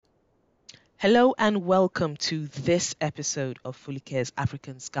Hello and welcome to this episode of Fulike's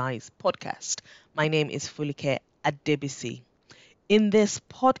African Skies podcast. My name is Fulike Adebisi. In this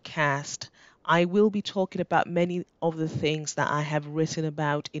podcast, I will be talking about many of the things that I have written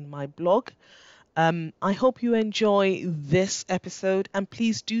about in my blog. I hope you enjoy this episode and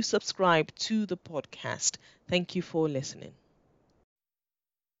please do subscribe to the podcast. Thank you for listening.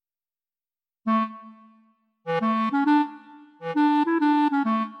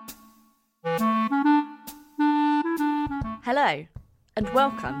 Hello, and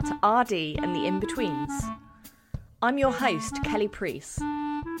welcome to RD and the In-Betweens. I'm your host, Kelly Preece,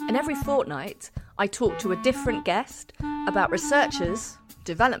 and every fortnight I talk to a different guest about researchers,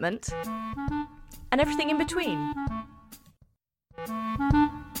 development, and everything in between.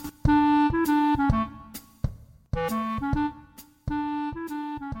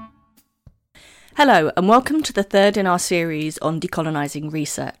 Hello, and welcome to the third in our series on decolonising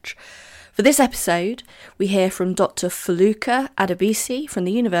research. For this episode, we hear from Dr. Fuluka Adebisi from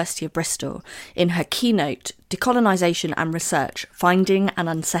the University of Bristol in her keynote, Decolonisation and Research, Finding and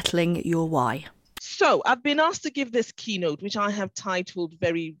Unsettling Your Why. So I've been asked to give this keynote, which I have titled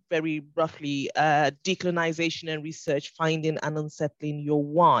very, very roughly, Decolonisation and Research, Finding and Unsettling Your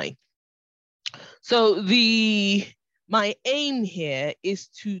Why. So my aim here is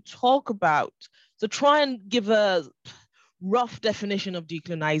to try and give a rough definition of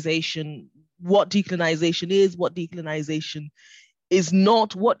decolonization, what decolonization is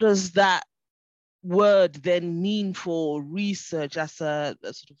not, what does that word then mean for research as a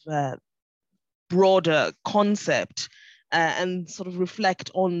sort of a broader concept, and sort of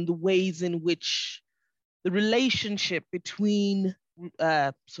reflect on the ways in which the relationship between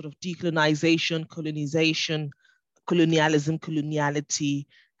sort of decolonization, colonization, colonialism, coloniality,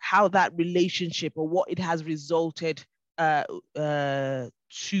 how that relationship or what it has resulted to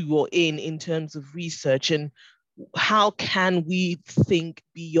or in terms of research, and how can we think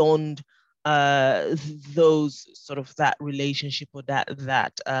beyond those sort of that relationship or that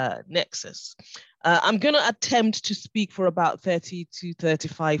nexus. I'm going to attempt to speak for about 30 to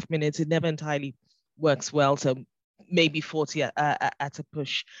 35 minutes. It never entirely works well, so maybe 40 at a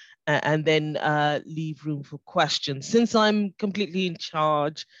push, and then leave room for questions. Since I'm completely in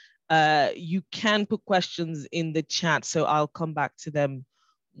charge, you can put questions in the chat, so I'll come back to them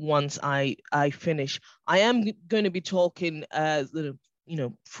once I finish. I am going to be talking,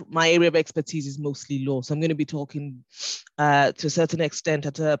 my area of expertise is mostly law, so I'm going to be talking to a certain extent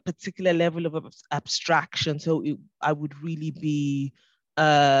at a particular level of abstraction. So I would really be,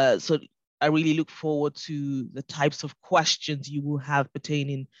 I really look forward to the types of questions you will have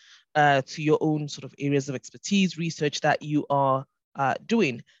pertaining to your own sort of areas of expertise, research that you are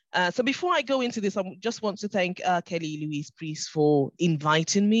doing. So before I go into this, I just want to thank Kelly Louise Preece for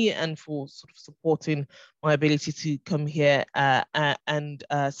inviting me and for sort of supporting my ability to come here and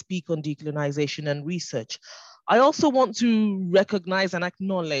speak on decolonization and research. I also want to recognize and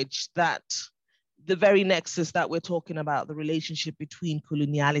acknowledge that the very nexus that we're talking about, the relationship between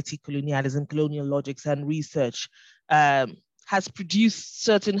coloniality, colonialism, colonial logics, and research, has produced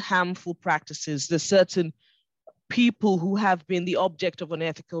certain harmful practices. There's certain people who have been the object of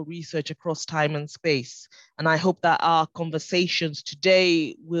unethical research across time and space. And I hope that our conversations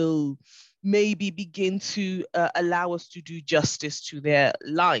today will maybe begin to allow us to do justice to their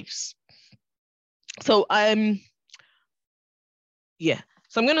lives. So I'm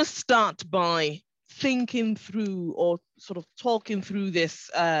going to start by thinking through or sort of talking through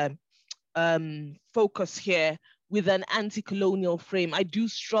this focus here with an anti-colonial frame. I do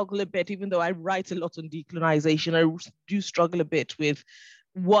struggle a bit, even though I write a lot on decolonization, I do struggle a bit with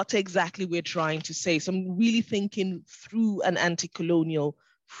what exactly we're trying to say. So I'm really thinking through an anti-colonial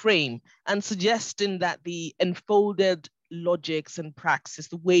frame and suggesting that the enfolded logics and praxis,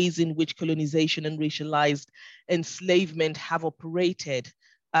 the ways in which colonization and racialized enslavement have operated,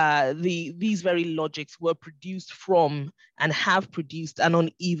 these very logics were produced from and have produced an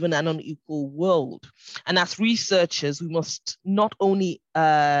uneven and unequal world. And as researchers, we must ask not only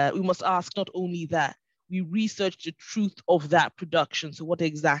that, we research the truth of that production. So what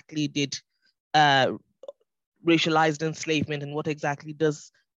exactly did racialized enslavement and what exactly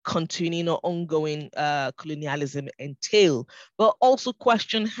does continuing or ongoing colonialism entail, but also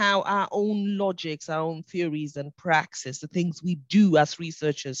question how our own logics, our own theories and praxis, the things we do as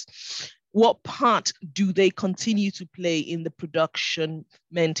researchers, what part do they continue to play in the production,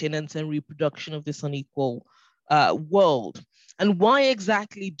 maintenance, and reproduction of this unequal world? And why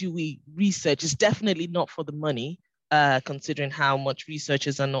exactly do we research? It's definitely not for the money, considering how much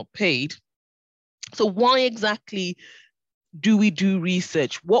researchers are not paid. So why exactly do we do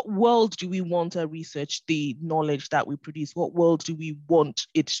research? What world do we want our research, the knowledge that we produce? What world do we want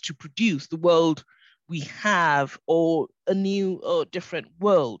it to produce? The world we have, or a new or different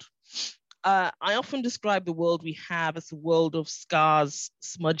world? I often describe the world we have as a world of scars,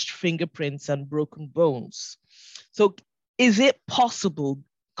 smudged fingerprints, and broken bones. So, is it possible,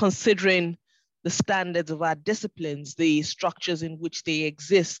 considering the standards of our disciplines, the structures in which they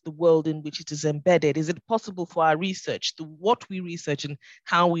exist, the world in which it is embedded, is it possible for our research, what we research and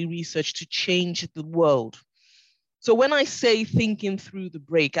how we research, to change the world? So when I say thinking through the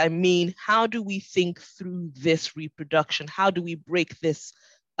break, I mean, how do we think through this reproduction? How do we break this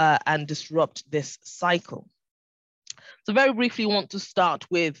and disrupt this cycle? So very briefly, I want to start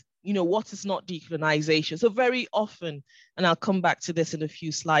with, what is not decolonization? So very often, and I'll come back to this in a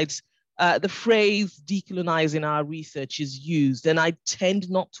few slides, the phrase decolonizing our research is used, and I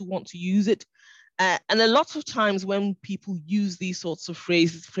tend not to want to use it. And a lot of times when people use these sorts of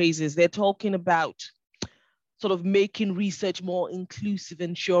phrases, they're talking about sort of making research more inclusive,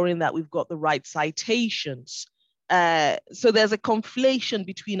 ensuring that we've got the right citations. So there's a conflation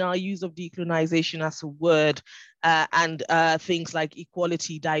between our use of decolonization as a word and things like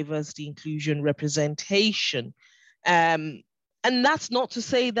equality, diversity, inclusion, representation. And that's not to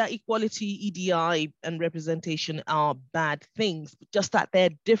say that equality, EDI, and representation are bad things, but just that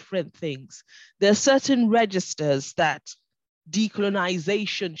they're different things. There are certain registers that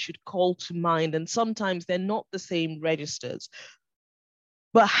decolonization should call to mind, and sometimes they're not the same registers.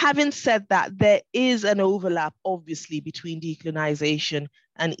 But having said that, there is an overlap, obviously, between decolonization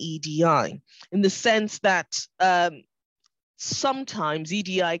and EDI, in the sense that sometimes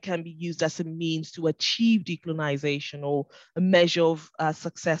EDI can be used as a means to achieve decolonization or a measure of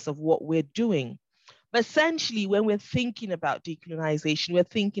success of what we're doing. But essentially, when we're thinking about decolonization, we're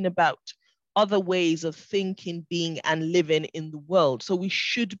thinking about other ways of thinking, being, and living in the world. So we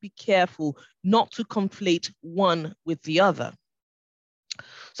should be careful not to conflate one with the other.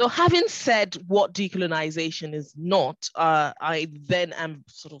 So having said what decolonization is not, I then am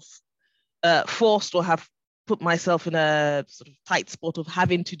sort of forced, or have put myself in a sort of tight spot of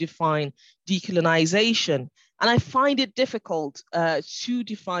having to define decolonization. And I find it difficult to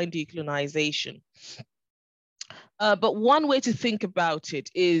define decolonization. But one way to think about it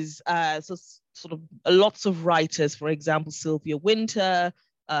is sort of lots of writers, for example, Sylvia Wynter,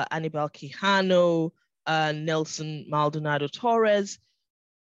 Anibal Quijano, Nelson Maldonado Torres,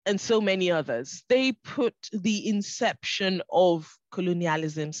 and so many others. They put the inception of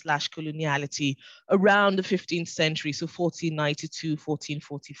colonialism/coloniality around the 15th century, so 1492,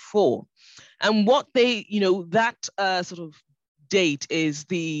 1444. And what they, that sort of date is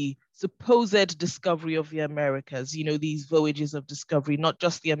the supposed discovery of the Americas, these voyages of discovery, not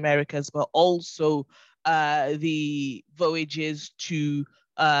just the Americas, but also the voyages to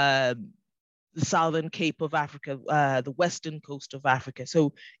the southern Cape of Africa, the western coast of Africa.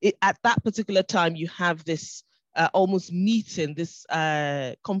 So at that particular time, you have this almost meeting, this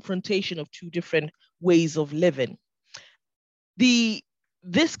confrontation of two different ways of living.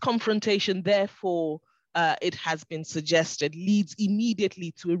 This confrontation, therefore, it has been suggested, leads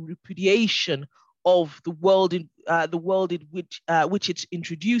immediately to a repudiation of the world in which it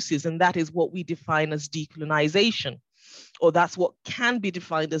introduces, and that is what we define as decolonization, or that's what can be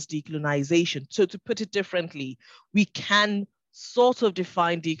defined as decolonization. So to put it differently, we can sort of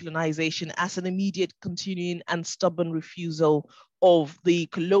define decolonization as an immediate, continuing, and stubborn refusal of the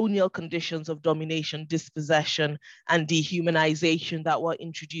colonial conditions of domination, dispossession, and dehumanization that were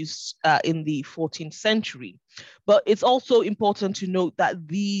introduced in the 14th century. But it's also important to note that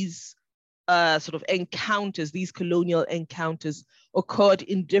these sort of encounters, these colonial encounters, occurred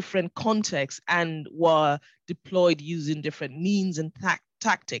in different contexts and were deployed using different means and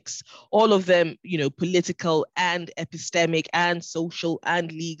tactics, all of them, political and epistemic and social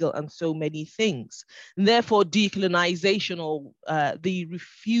and legal and so many things. And therefore, decolonization, or the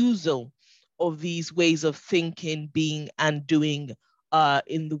refusal of these ways of thinking, being, and doing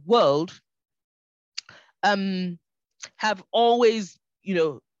in the world have always,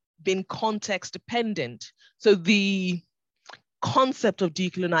 been context dependent. So the concept of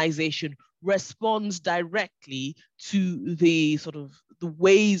decolonization responds directly to the sort of the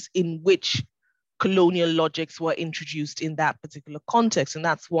ways in which colonial logics were introduced in that particular context. And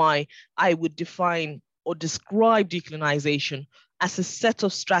that's why I would define or describe decolonization as a set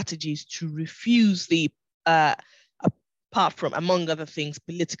of strategies to refuse the, apart from, among other things,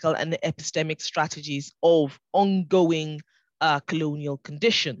 political and epistemic strategies of ongoing colonial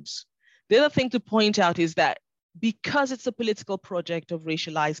conditions. The other thing to point out is that because it's a political project of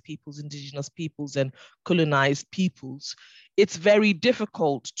racialized peoples, indigenous peoples, and colonized peoples, it's very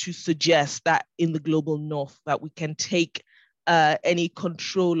difficult to suggest that in the global north that we can take any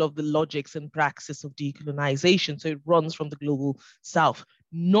control of the logics and praxis of decolonization. So it runs from the global south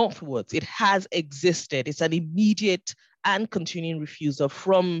northwards. It has existed. It's an immediate and continuing refusal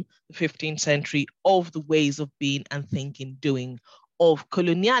from the 15th century of the ways of being and thinking, doing of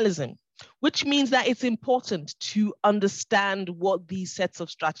colonialism, which means that it's important to understand what these sets of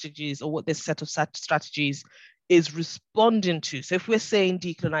strategies or what this set of strategies is responding to. So if we're saying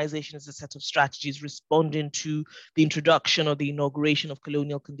decolonization is a set of strategies responding to the introduction or the inauguration of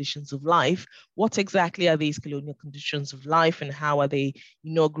colonial conditions of life, what exactly are these colonial conditions of life and how are they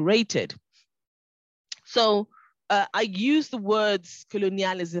inaugurated? So I use the words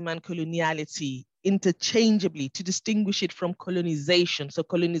colonialism and coloniality interchangeably to distinguish it from colonization. So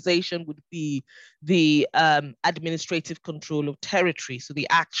colonization would be the administrative control of territory, so the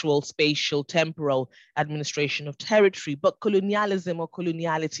actual spatial temporal administration of territory. But colonialism or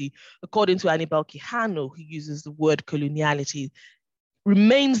coloniality, according to Anibal Quijano, who uses the word coloniality,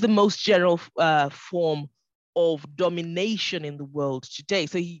 remains the most general form of domination in the world today.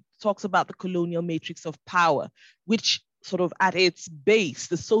 So he talks about the colonial matrix of power, which sort of at its base,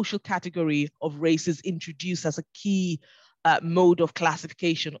 the social category of race is introduced as a key mode of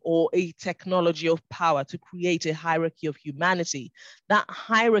classification or a technology of power to create a hierarchy of humanity. That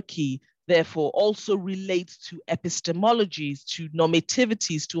hierarchy, therefore, also relates to epistemologies, to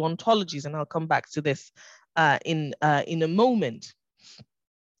normativities, to ontologies, and I'll come back to this in a moment.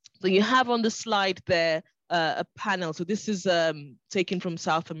 So you have on the slide there a panel. So this is taken from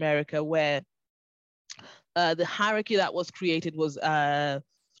South America, where the hierarchy that was created was sort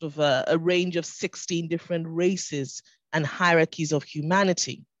of a range of 16 different races and hierarchies of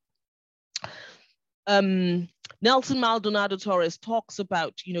humanity. Nelson Maldonado Torres talks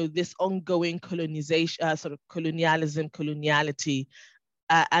about, this ongoing colonization, sort of colonialism, coloniality,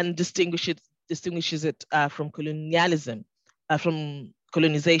 and distinguishes it from colonialism, from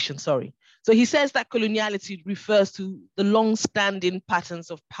colonization, sorry. So he says that coloniality refers to the long-standing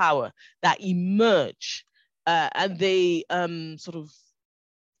patterns of power that emerge, and they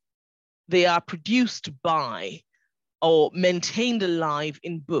they are produced by or maintained alive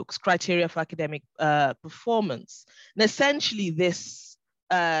in books, criteria for academic performance. And essentially this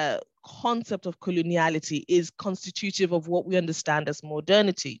concept of coloniality is constitutive of what we understand as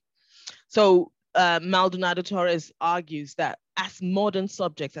modernity. So Maldonado Torres argues that as modern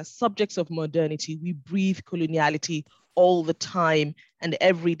subjects, as subjects of modernity, we breathe coloniality all the time and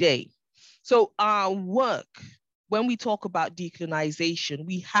every day. So our work, when we talk about decolonization,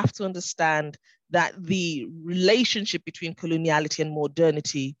 we have to understand that the relationship between coloniality and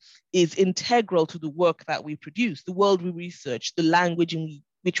modernity is integral to the work that we produce, the world we research, the language in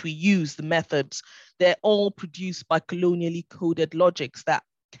which we use, the methods. They're all produced by colonially coded logics that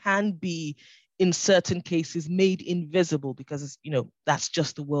can be, in certain cases, made invisible because, that's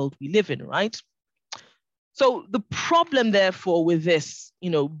just the world we live in, right? So the problem, therefore, with this,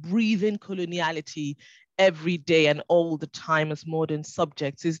 breathing coloniality every day and all the time as modern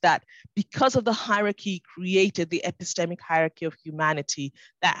subjects is that because of the hierarchy created, the epistemic hierarchy of humanity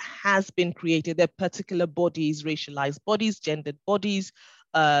that has been created, there are particular bodies, racialized bodies, gendered bodies,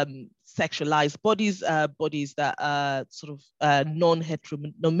 sexualized bodies, bodies that are sort of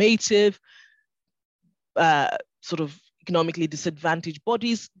non-heteronormative, sort of economically disadvantaged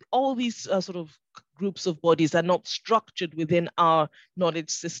bodies. All these sort of groups of bodies are not structured within our knowledge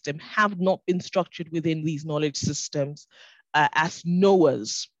system, have not been structured within these knowledge systems as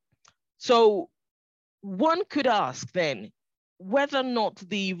knowers. So one could ask then whether or not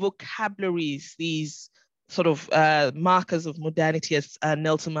the vocabularies, these sort of markers of modernity, as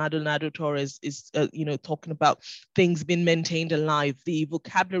Nelson Maldonado Torres is, talking about things being maintained alive, the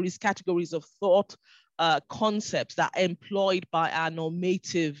vocabularies, categories of thought, concepts that are employed by our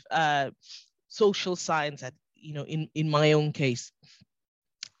normative social science, in my own case,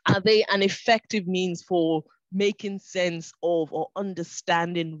 are they an effective means for making sense of or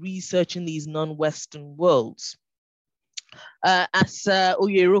understanding research in these non-Western worlds? As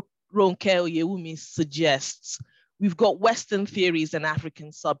Ronke Oyewumi suggests, we've got Western theories and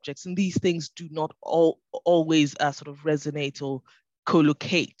African subjects, and these things do not always sort of resonate or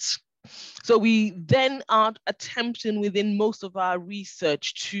collocate. So we then are attempting within most of our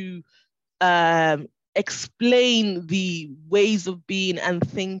research to explain the ways of being and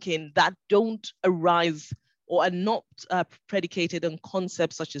thinking that don't arise or are not predicated on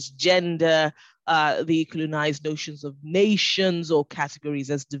concepts such as gender, the colonized notions of nations or categories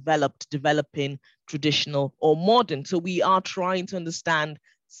as developed, developing, traditional, or modern. So we are trying to understand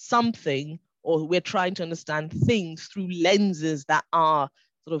something, or we're trying to understand things through lenses that are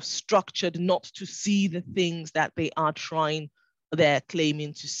sort of structured not to see the things that they're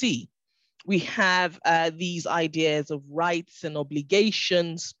claiming to see. We have these ideas of rights and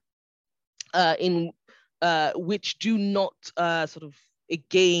obligations which do not sort of,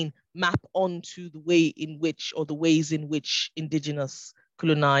 again, map onto the way in which, or the ways in which indigenous,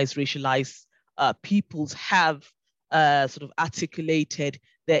 colonized, racialized peoples have sort of articulated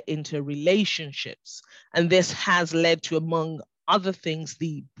their interrelationships. And this has led to, among other things,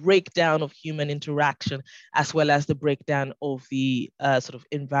 the breakdown of human interaction, as well as the breakdown of the sort of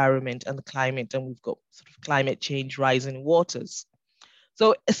environment and the climate. And we've got sort of climate change, rising waters.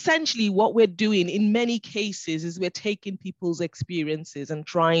 So essentially what we're doing in many cases is we're taking people's experiences and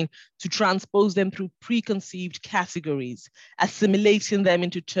trying to transpose them through preconceived categories, assimilating them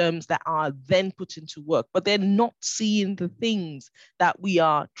into terms that are then put into work, but they're not seeing the things that we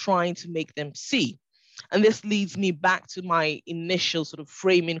are trying to make them see. And this leads me back to my initial sort of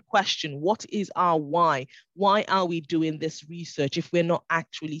framing question. What is our why? Why are we doing this research if we're not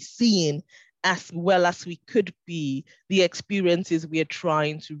actually seeing, as well as we could be, the experiences we are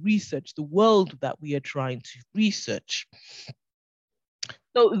trying to research, the world that we are trying to research?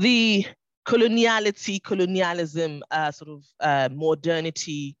 So the colonialism,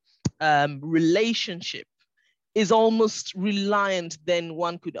 modernity relationship is almost reliant, then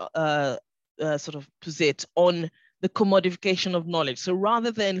one could sort of posit, on the commodification of knowledge. So rather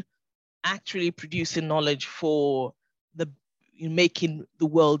than actually producing knowledge for making the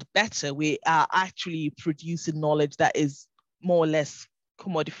world better, we are actually producing knowledge that is more or less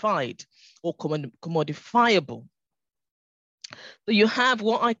commodified or commodifiable. So you have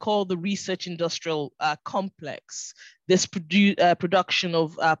what I call the research industrial complex, this production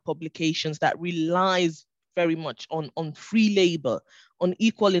of publications that relies very much on free labor, on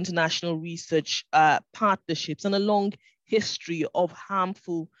equal international research partnerships, and a long history of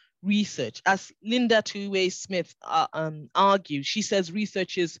harmful research. As Linda Tuway-Smith argues, she says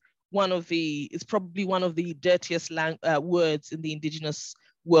research is probably one of the dirtiest words in the indigenous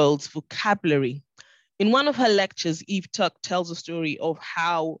world's vocabulary. In one of her lectures, Eve Tuck tells a story of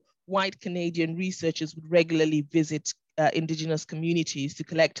how white Canadian researchers would regularly visit indigenous communities to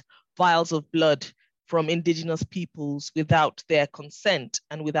collect vials of blood from indigenous peoples without their consent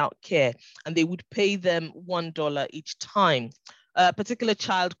and without care, and they would pay them $1 each time. A particular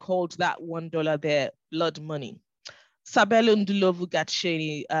child called that $1 their blood money. Sabelo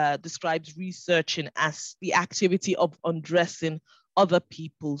Ndlovu-Gatsheni describes researching as the activity of undressing other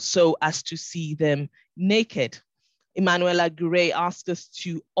people so as to see them naked. Emanuela Gure asks us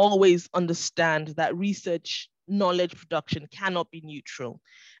to always understand that research knowledge production cannot be neutral.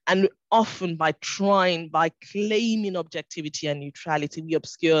 And often by claiming objectivity and neutrality, we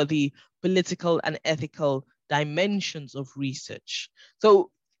obscure the political and ethical dimensions of research. So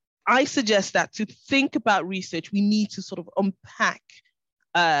I suggest that to think about research, we need to sort of unpack.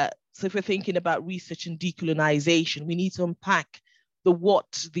 So if we're thinking about research and decolonization, we need to unpack the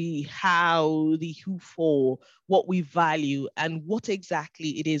what, the how, the who for, what we value, and what exactly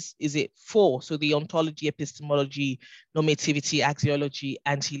is it for. So the ontology, epistemology, normativity, axiology,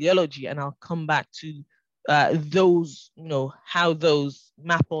 and teleology. And I'll come back to those, how those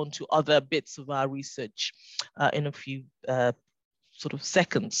map onto other bits of our research in a few sort of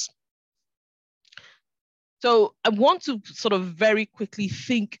seconds. So I want to sort of very quickly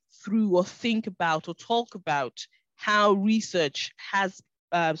think through or think about or talk about how research has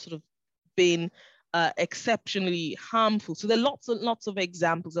sort of been exceptionally harmful. So there are lots of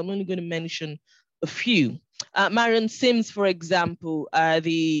examples. I'm only going to mention a few. Marion Sims, for example,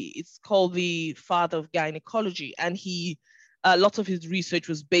 it's called the father of gynecology, and lots of his research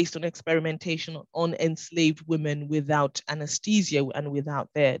was based on experimentation on enslaved women without anesthesia and without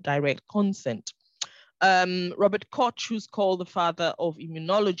their direct consent. Robert Koch, who's called the father of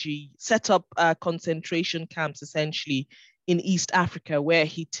immunology, set up concentration camps essentially in East Africa, where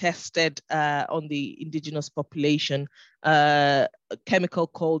he tested on the indigenous population a chemical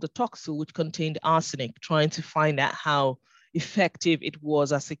called atoxyl, which contained arsenic, trying to find out how effective it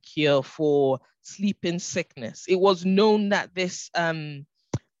was as a cure for sleeping sickness. It was known that this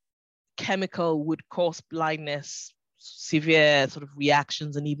chemical would cause blindness, severe sort of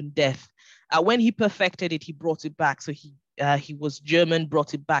reactions, and even death. When he perfected it, he brought it back. So he was German,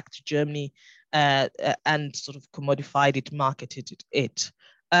 brought it back to Germany, and sort of commodified it, marketed it.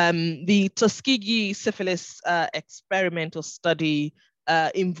 The Tuskegee syphilis experimental study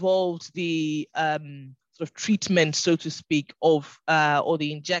involved the sort of treatment, so to speak, of or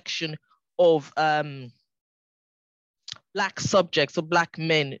the injection of Black subjects or Black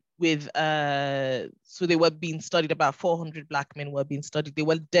men with, so they were being studied, about 400 Black men were being studied. They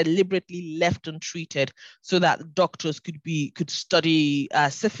were deliberately left untreated so that doctors could study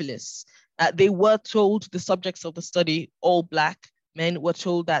syphilis. They were told, the subjects of the study, all Black men, were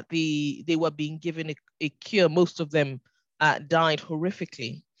told that they were being given a cure. Most of them died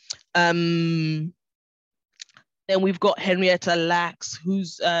horrifically. Then we've got Henrietta Lacks,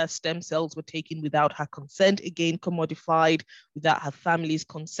 whose stem cells were taken without her consent, again commodified without her family's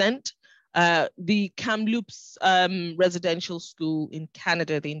consent. The Kamloops residential school in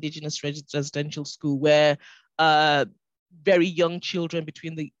Canada, the Indigenous residential school, where very young children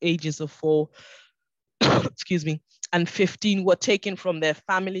between the ages of 4 excuse me, and 15 were taken from their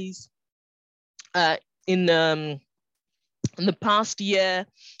families. In the past year,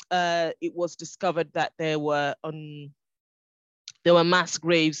 it was discovered that there were mass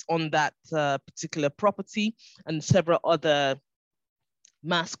graves on that particular property, and several other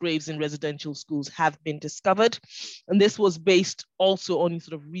mass graves in residential schools have been discovered. And this was based also on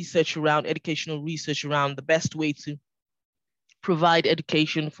sort of research around, educational research around the best way to provide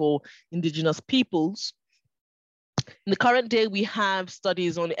education for Indigenous peoples. In the current day, we have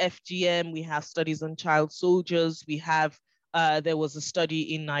studies on FGM, we have studies on child soldiers, we have there was a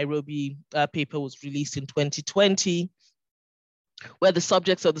study in Nairobi, paper was released in 2020, where the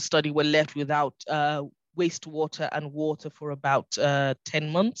subjects of the study were left without wastewater and water for about 10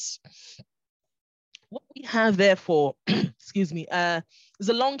 months. What we have, therefore, excuse me, is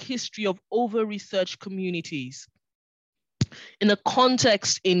a long history of over-researched communities in a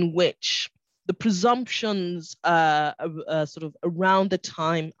context in which the presumptions sort of around the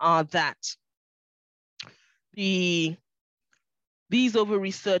time are that these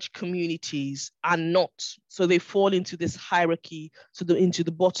over-researched communities are not, so they fall into this hierarchy, into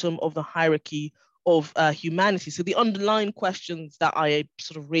the bottom of the hierarchy of humanity. So the underlying questions that I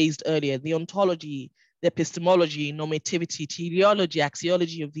sort of raised earlier, the ontology, the epistemology, normativity, teleology,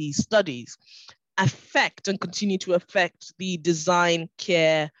 axiology of these studies affect and continue to affect the design,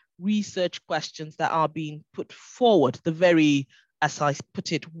 care, research questions that are being put forward, the very, as I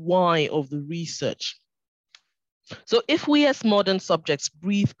put it, why of the research. So if we as modern subjects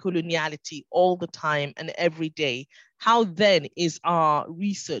breathe coloniality all the time and every day, how then is our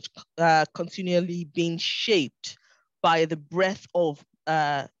research continually being shaped by the breadth of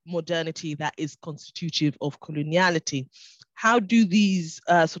modernity that is constitutive of coloniality? How do these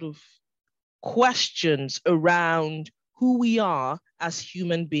sort of questions around who we are as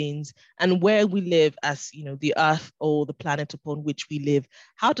human beings and where we live as, you know, the earth or the planet upon which we live,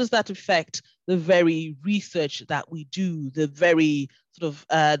 how does that affect the very research that we do, the very sort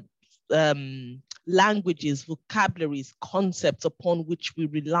of languages, vocabularies, concepts upon which we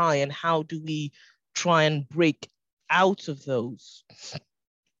rely, and how do we try and break out of those?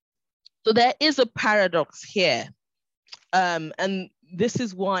 So there is a paradox here. And this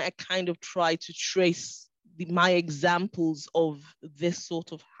is why I kind of try to trace my examples of this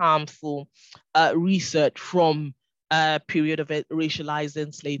sort of harmful research from a period of racialized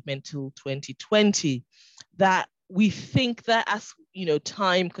enslavement till 2020, that we think that as, you know,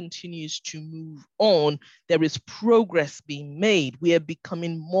 time continues to move on, there is progress being made. We are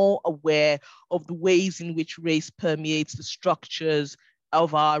becoming more aware of the ways in which race permeates the structures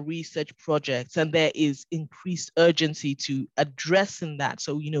of our research projects, and there is increased urgency to addressing that.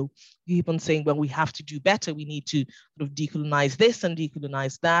 So, you know, we keep on saying, well, we have to do better. We need to sort of decolonize this and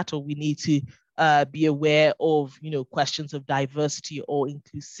decolonize that, or we need to be aware of, you know, questions of diversity or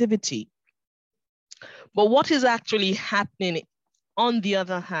inclusivity. But what is actually happening on the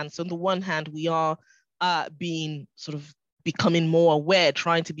other hand? So on the one hand, we are being sort of becoming more aware,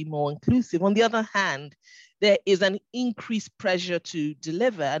 trying to be more inclusive. On the other hand, there is an increased pressure to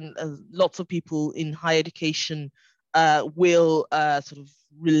deliver, and lots of people in higher education will sort of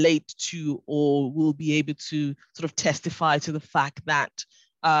relate to, or will be able to sort of testify to the fact that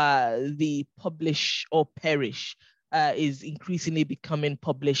the publish or perish is increasingly becoming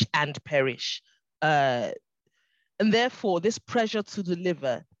publish and perish. And therefore, this pressure to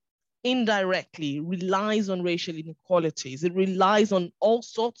deliver indirectly relies on racial inequalities. It relies on all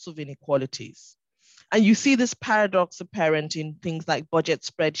sorts of inequalities. And you see this paradox apparent in things like budget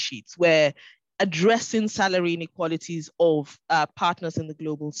spreadsheets, where addressing salary inequalities of partners in the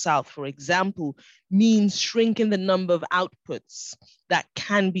global south, for example, means shrinking the number of outputs that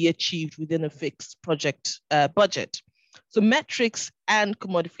can be achieved within a fixed project budget. So metrics and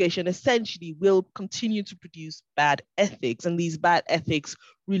commodification essentially will continue to produce bad ethics, and these bad ethics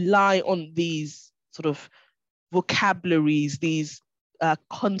rely on these sort of vocabularies, these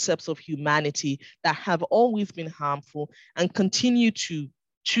concepts of humanity that have always been harmful and continue to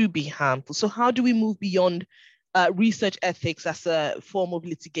be harmful. So how do we move beyond research ethics as a form of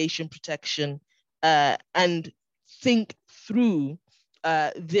litigation protection and think through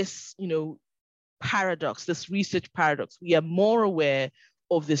this, paradox, this research paradox? We are more aware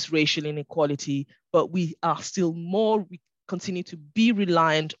of this racial inequality, but we continue to be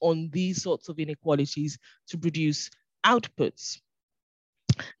reliant on these sorts of inequalities to produce outputs.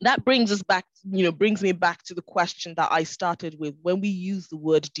 That brings me back to the question that I started with when we use the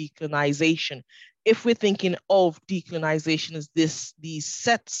word decolonization. If we're thinking of decolonization as this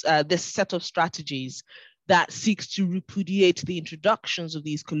set of strategies that seeks to repudiate the introductions of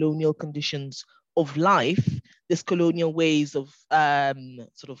these colonial conditions of life, this colonial ways of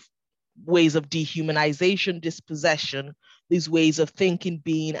ways of dehumanization, dispossession, these ways of thinking,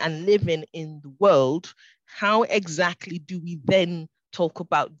 being, and living in the world, how exactly do we then talk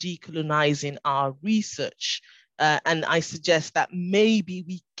about decolonizing our research? And I suggest that maybe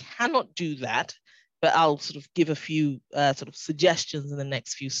we cannot do that, but I'll sort of give a few suggestions in the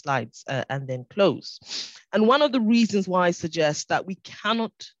next few slides and then close. And one of the reasons why I suggest that we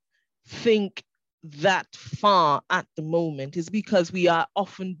cannot think that far at the moment is because we are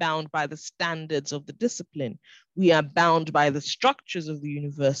often bound by the standards of the discipline. We are bound by the structures of the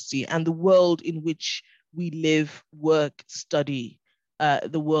university and the world in which we live, work, study,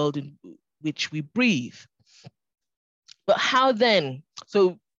 the world in which we breathe. But how then?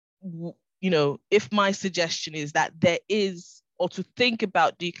 So, if my suggestion is that there is, or to think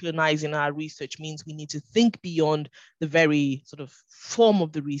about decolonizing our research means we need to think beyond the very sort of form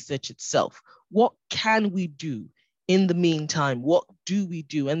of the research itself. What can we do in the meantime? What do we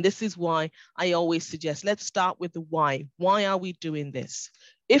do? And this is why I always suggest, let's start with the why. Why are we doing this?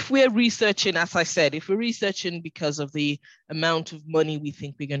 If we're researching, as I said, if we're researching because of the amount of money we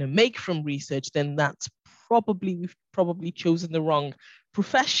think we're going to make from research, then we've probably chosen the wrong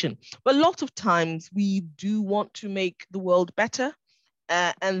profession. But a lot of times we do want to make the world better,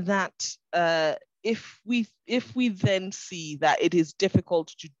 and that if we then see that it is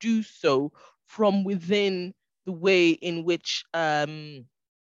difficult to do so from within the ways in which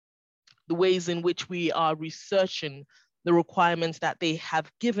we are researching the requirements that they have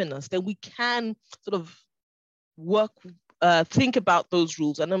given us, then we can sort of think about those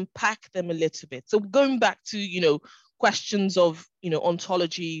rules and unpack them a little bit. So going back to, questions of,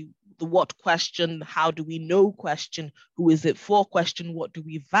 ontology, the what question, how do we know question, who is it for question, what do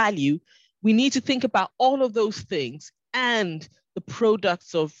we value? We need to think about all of those things and the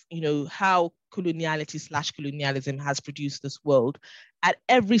products of, how coloniality/colonialism has produced this world at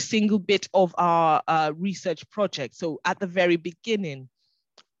every single bit of our research project. So at the very beginning,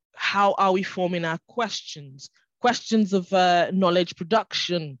 how are we forming our questions of knowledge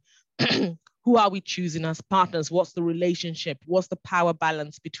production? Who are we choosing as partners? What's the relationship? What's the power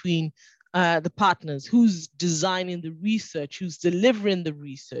balance between the partners? Who's designing the research? Who's delivering the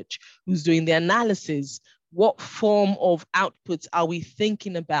research? Who's doing the analysis? What form of outputs are we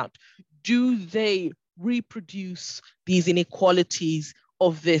thinking about? Do they reproduce these inequalities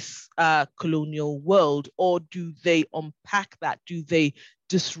of this colonial world, or do they unpack that? Do they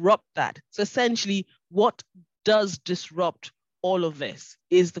disrupt that? So essentially, what does disrupt all of this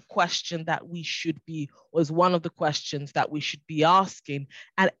is the question that we should be, or is one of the questions that we should be asking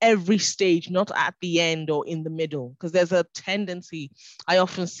at every stage, not at the end or in the middle, because there's a tendency I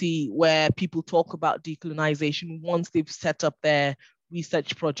often see where people talk about decolonization once they've set up their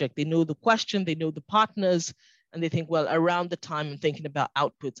research project. They know the question, they know the partners, and they think, well, around the time I'm thinking about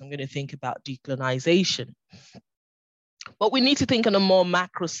outputs, I'm going to think about decolonization. But we need to think on a more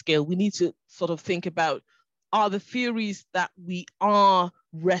macro scale. We need to sort of think about, are the theories that we are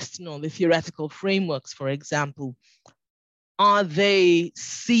resting on, the theoretical frameworks, for example, are they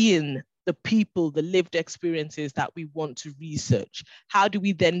seeing the people, the lived experiences that we want to research? How do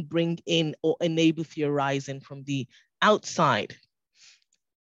we then bring in or enable theorizing from the outside?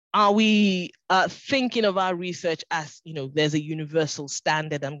 Are we thinking of our research as, there's a universal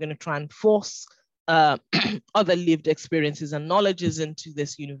standard, I'm going to try and force other lived experiences and knowledges into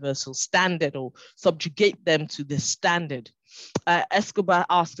this universal standard or subjugate them to this standard? Escobar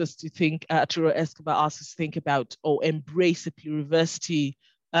asked us to think, Arturo Escobar asked us to think about or embrace the pluriversality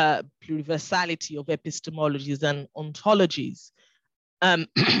of epistemologies and ontologies.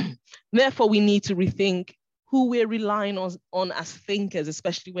 Therefore, we need to rethink who we're relying on as thinkers,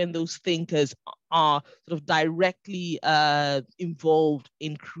 especially when those thinkers are sort of directly involved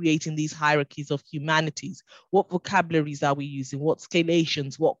in creating these hierarchies of humanities. What vocabularies are we using? What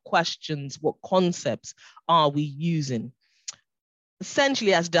scalations, what questions, what concepts are we using?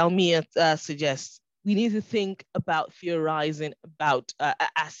 Essentially, as Dalmia suggests, we need to think about theorizing about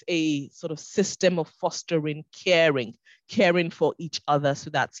as a sort of system of fostering caring for each other. So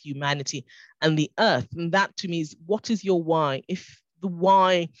that's humanity and the earth. And that to me is, what is your why? If the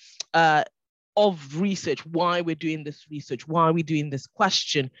why of research, why we're doing this research, why are we doing this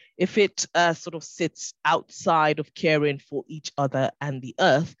question, if it sort of sits outside of caring for each other and the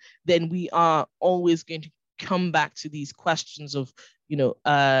earth, then we are always going to come back to these questions of,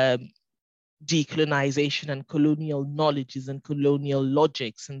 decolonization and colonial knowledges and colonial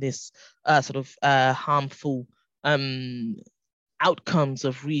logics and this sort of harmful outcomes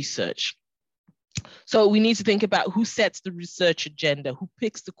of research. So we need to think about who sets the research agenda, who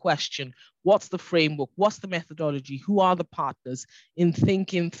picks the question, what's the framework, what's the methodology, who are the partners in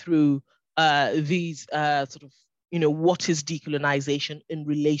thinking through these sort of, what is decolonization in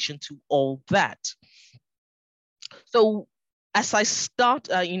relation to all that. So as I start,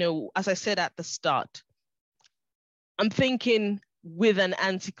 as I said at the start, I'm thinking with an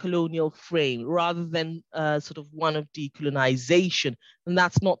anti-colonial frame rather than sort of one of decolonization. And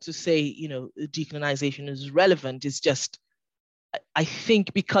that's not to say, decolonization is relevant. It's just, I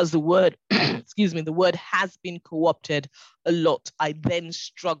think because the word, the word has been co-opted a lot, I then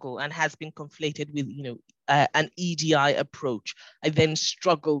struggle and has been conflated with, an EDI approach. I then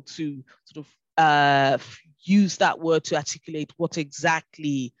struggle to sort of use that word to articulate what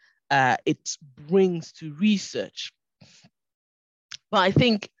exactly it brings to research. But I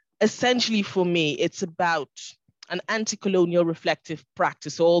think essentially for me, it's about an anti-colonial reflective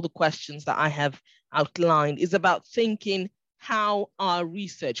practice. All the questions that I have outlined is about thinking how our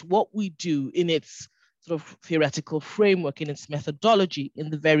research, what we do in its sort of theoretical framework, in its methodology, in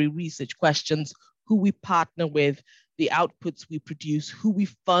the very research questions, who we partner with, the outputs we produce, who we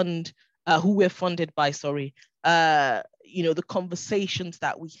fund, who we're funded by, the conversations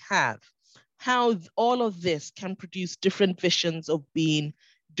that we have, how all of this can produce different visions of being,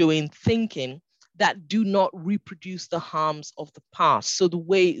 doing, thinking that do not reproduce the harms of the past. So the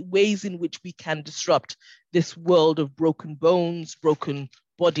ways in which we can disrupt this world of broken bones, broken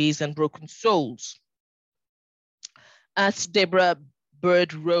bodies, and broken souls. As Deborah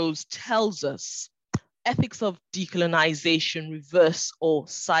Bird Rose tells us, ethics of decolonization reverse or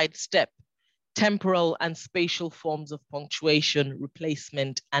sidestep temporal and spatial forms of punctuation,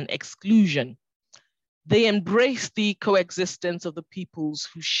 replacement, and exclusion. They embrace the coexistence of the peoples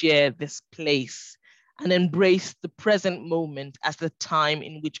who share this place and embrace the present moment as the time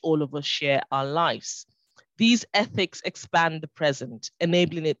in which all of us share our lives. These ethics expand the present,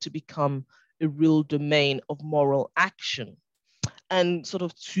 enabling it to become a real domain of moral action. And sort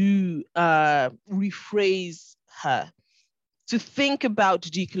of to rephrase her, to think about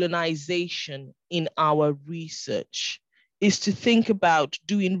decolonization in our research is to think about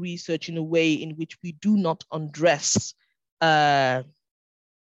doing research in a way in which we do not undress the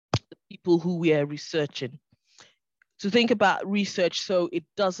people who we are researching. To think about research so it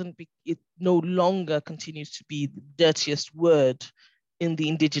no longer continues to be the dirtiest word in the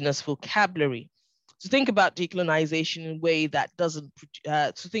indigenous vocabulary. To think about decolonization in a way that doesn't,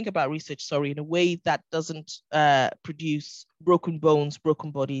 to think about research, in a way that doesn't produce broken bones, broken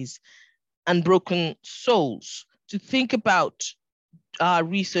bodies, and broken souls. To think about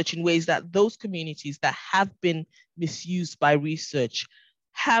research in ways that those communities that have been misused by research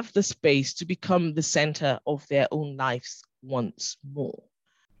have the space to become the center of their own lives once more.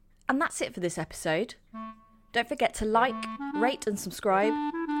 And that's it for this episode. Don't forget to like, rate and subscribe,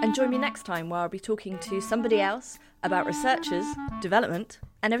 and join me next time where I'll be talking to somebody else about researchers, development,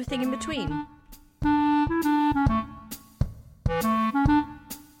 and everything in between.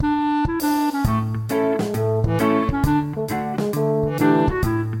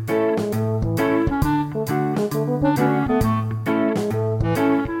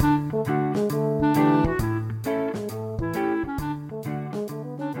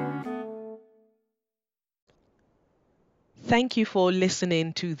 Thank you for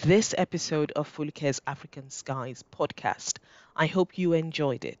listening to this episode of Fuluke's African Skies podcast. I hope you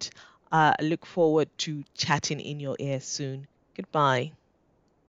enjoyed it. I look forward to chatting in your ear soon. Goodbye.